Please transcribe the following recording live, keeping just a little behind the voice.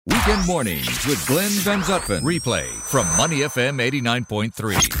Weekend mornings with Glenn Van Zutphen. Replay from Money FM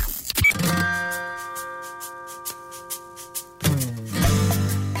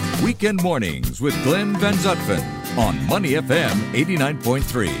 89.3. Weekend mornings with Glenn Van Zutphen on Money FM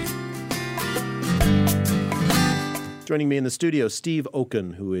 89.3. Joining me in the studio, Steve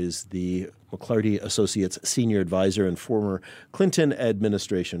Okun, who is the McClarty Associates Senior Advisor and former Clinton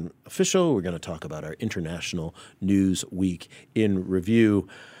administration official. We're going to talk about our International News Week in Review.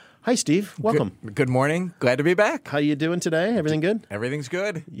 Hi, Steve. Welcome. Good morning. Glad to be back. How you doing today? Everything good? Everything's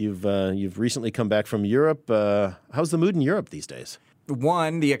good. You've recently come back from Europe. How's the mood in Europe these days?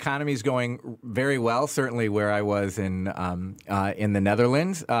 One, the economy is going very well, certainly where I was in the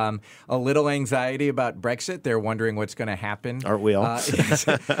Netherlands. A little anxiety about Brexit. They're wondering what's going to happen. Aren't we all?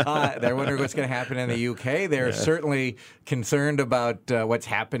 They're wondering what's going to happen in the UK. They're certainly concerned about what's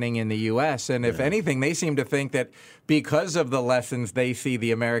happening in the U.S. And if anything, they seem to think that because of the lessons they see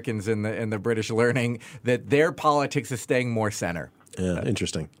the Americans and the British learning, that their politics is staying more center. Yeah,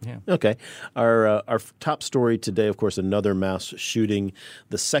 interesting. Yeah. Okay. Our top story today, of course, another mass shooting,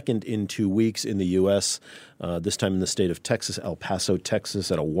 the second in 2 weeks in the U.S., this time in the state of Texas, El Paso, Texas,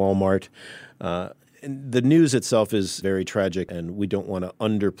 at a Walmart. And the news itself is very tragic, and we don't want to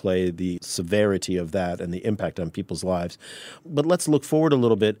underplay the severity of that and the impact on people's lives. But let's look forward a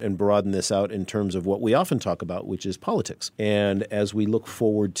little bit and broaden this out in terms of what we often talk about, which is politics. And as we look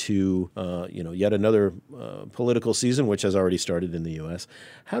forward to yet another political season, which has already started in the U.S.,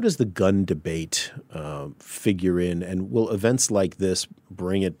 how does the gun debate figure in? And will events like this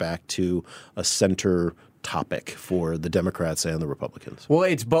bring it back to a center topic for the Democrats and the Republicans? Well,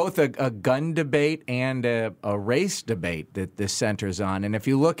 it's both a gun debate and a race debate that this centers on. And if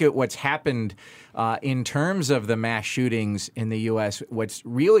you look at what's happened in terms of the mass shootings in the U.S., what's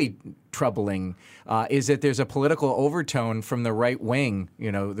really troubling is that there's a political overtone from the right wing,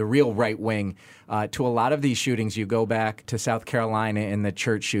 the real right wing, to a lot of these shootings. You go back to South Carolina in the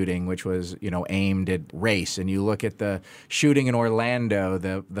church shooting, which was, aimed at race. And you look at the shooting in Orlando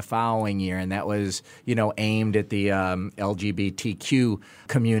the following year, and that was, aimed at the LGBTQ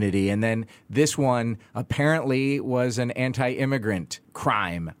community. And then this one apparently was an anti-immigrant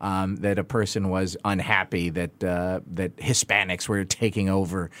crime, that a person was unhappy that Hispanics were taking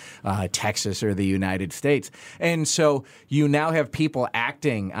over Texas or the United States. And so you now have people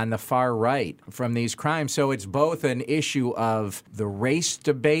acting on the far right from these crimes. So it's both an issue of the race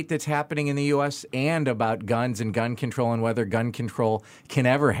debate that's happening in the U.S. and about guns and gun control and whether gun control can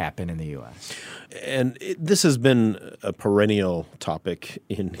ever happen in the U.S. And this has been a perennial topic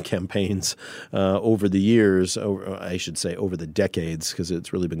in campaigns over the years, I should say over the decades, because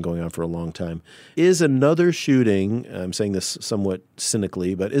it's really been going on for a long time. Is another shooting, I'm saying this somewhat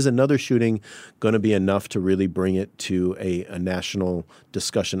cynically, but is another shooting going to be enough to really bring it to a national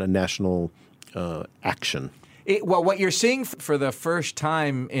discussion, a national action? Well, what you're seeing for the first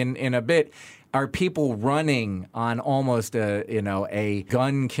time in a bit are people running on almost a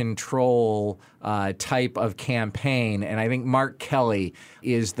gun control type of campaign. And I think Mark Kelly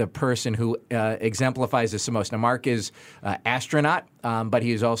is the person who exemplifies this the most. Now, Mark is astronaut, but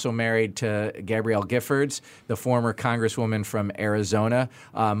he is also married to Gabrielle Giffords, the former congresswoman from Arizona,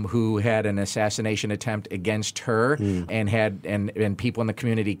 who had an assassination attempt against her and had and people in the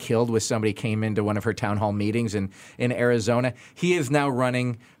community killed when somebody came into one of her town hall meetings in Arizona. He is now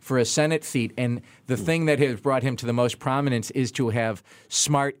running for a Senate seat. And the thing that has brought him to the most prominence is to have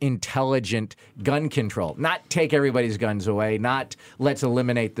smart, intelligent gun control. Not take everybody's guns away, not let's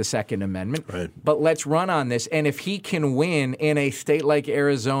eliminate the Second Amendment, but let's run on this. And if he can win in a state like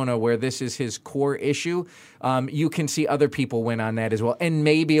Arizona where this is his core issue, you can see other people win on that as well. And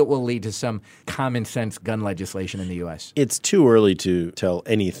maybe it will lead to some common sense gun legislation in the U.S. It's too early to tell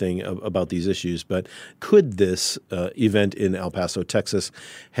anything about these issues, but could this event in El Paso, Texas,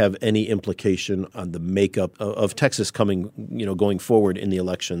 have any implication on the makeup of Texas going forward in the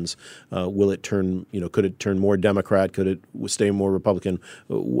elections? Will it turn, could it turn more Democrat? Could it stay more Republican?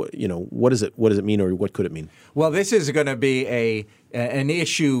 What does it mean, or what could it mean? Well, this is going to be an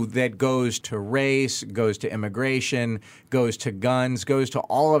issue that goes to race, goes to immigration, goes to guns, goes to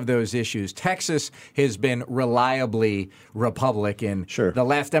all of those issues. Texas has been reliably Republican. Sure. The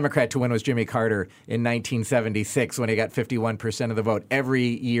last Democrat to win was Jimmy Carter in 1976 when he got 51% of the vote.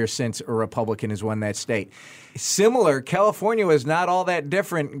 Every year since, a Republican has won that state. Similar, California was not all that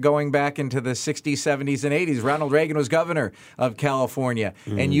different going back into the 60s, 70s, and 80s. Ronald Reagan was governor of California.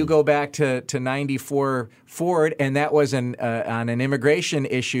 And you go back to 94 forward, and that was on an immigration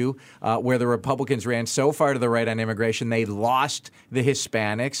issue where the Republicans ran so far to the right on immigration, they lost the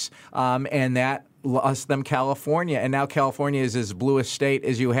Hispanics, and that lost them California, and now California is as blue a state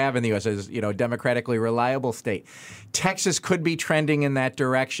as you have in the U.S., as democratically reliable state. Texas could be trending in that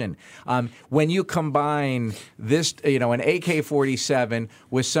direction. When you combine this, an AK-47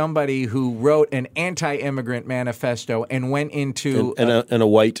 with somebody who wrote an anti-immigrant manifesto and went into and a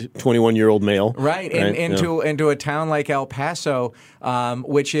white 21-year-old male, right, into a town like El Paso,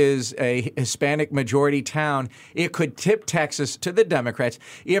 which is a Hispanic majority town, it could tip Texas to the Democrats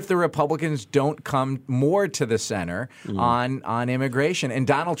if the Republicans don't come more to the center on immigration. And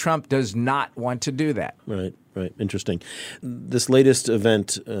Donald Trump does not want to do that. Right. Interesting. This latest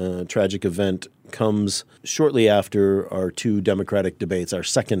event, tragic event, comes shortly after our two Democratic debates, our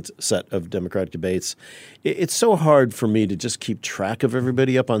second set of Democratic debates. It's so hard for me to just keep track of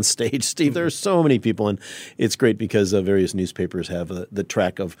everybody up on stage, Steve. There are so many people, and it's great because various newspapers have the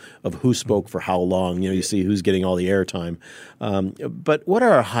track of who spoke for how long. You see who's getting all the airtime. But what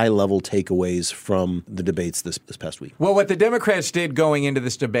are our high-level takeaways from the debates this past week? Well, what the Democrats did going into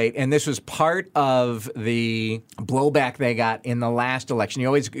this debate, and this was part of the blowback they got in the last election. You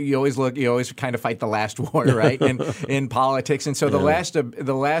always kind of fight the last war, right? in politics. And so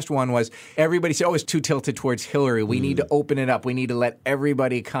the last one was everybody said, it's too tilted towards Hillary. We need to open it up. We need to let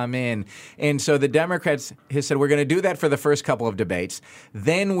everybody come in. And so the Democrats have said, we're going to do that for the first couple of debates.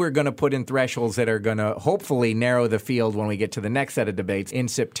 Then we're going to put in thresholds that are going to hopefully narrow the field when we get to the next set of debates in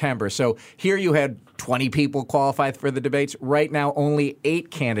September. So here you had 20 people qualified for the debates. Right now, only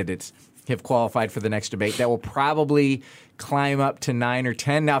 8 candidates have qualified for the next debate. That will probably climb up to 9 or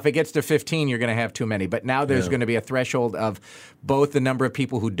 10. Now, if it gets to 15, you're going to have too many. But now there's going to be a threshold of both the number of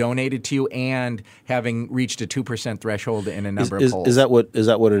people who donated to you and having reached a 2% threshold in a number of polls. Is that what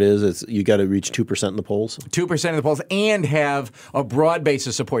it is? It's you got to reach 2% in the polls? 2% of the polls and have a broad base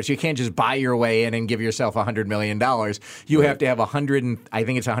of support. So you can't just buy your way in and give yourself $100 million. You have to have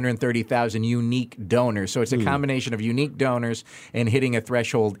 130,000 unique donors. So it's a combination of unique donors and hitting a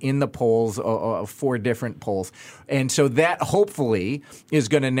threshold in the polls, 4 different polls. And so that hopefully is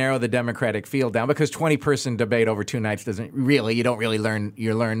going to narrow the Democratic field down, because 20-person debate over 2 nights you don't really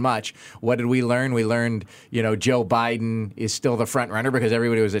learn much. What did we learn? We learned, Joe Biden is still the front runner because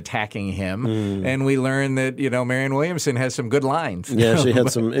everybody was attacking him. And we learned that, Marianne Williamson has some good lines. Yeah, she had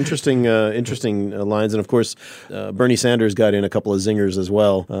some interesting lines. And of course, Bernie Sanders got in a couple of zingers as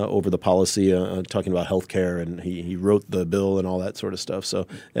well over the policy, talking about health care, and he wrote the bill and all that sort of stuff. So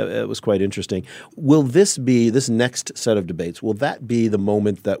it was quite interesting. Will this next set of debates, will that be the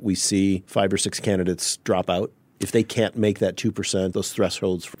moment that we see 5 or 6 candidates drop out if they can't make that 2%, those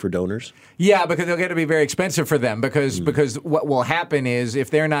thresholds for donors? Yeah, because they'll get to be very expensive for them because what will happen is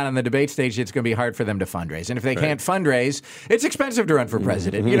if they're not on the debate stage, it's going to be hard for them to fundraise. And if they can't fundraise, it's expensive to run for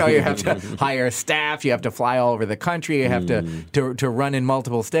president. You have to hire staff, you have to fly all over the country, you have to run in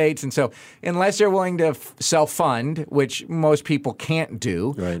multiple states. And so unless they're willing to self-fund, which most people can't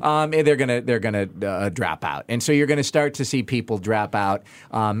do, they're gonna drop out. And so you're going to start to see people drop out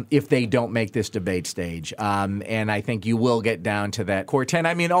if they don't make this debate stage. And I think you will get down to that core 10.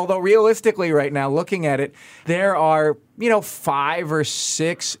 I mean, although realistically right now, looking at it, there are, 5 or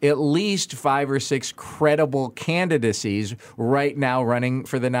 6, at least 5 or 6 credible candidacies right now running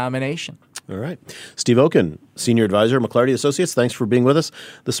for the nomination. All right. Steve Okun, Senior Advisor, McClarty Associates, thanks for being with us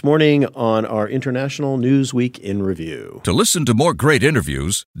this morning on our International News Week in Review. To listen to more great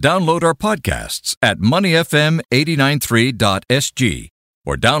interviews, download our podcasts at moneyfm893.sg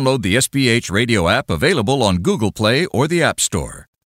or download the SBH radio app available on Google Play or the App Store.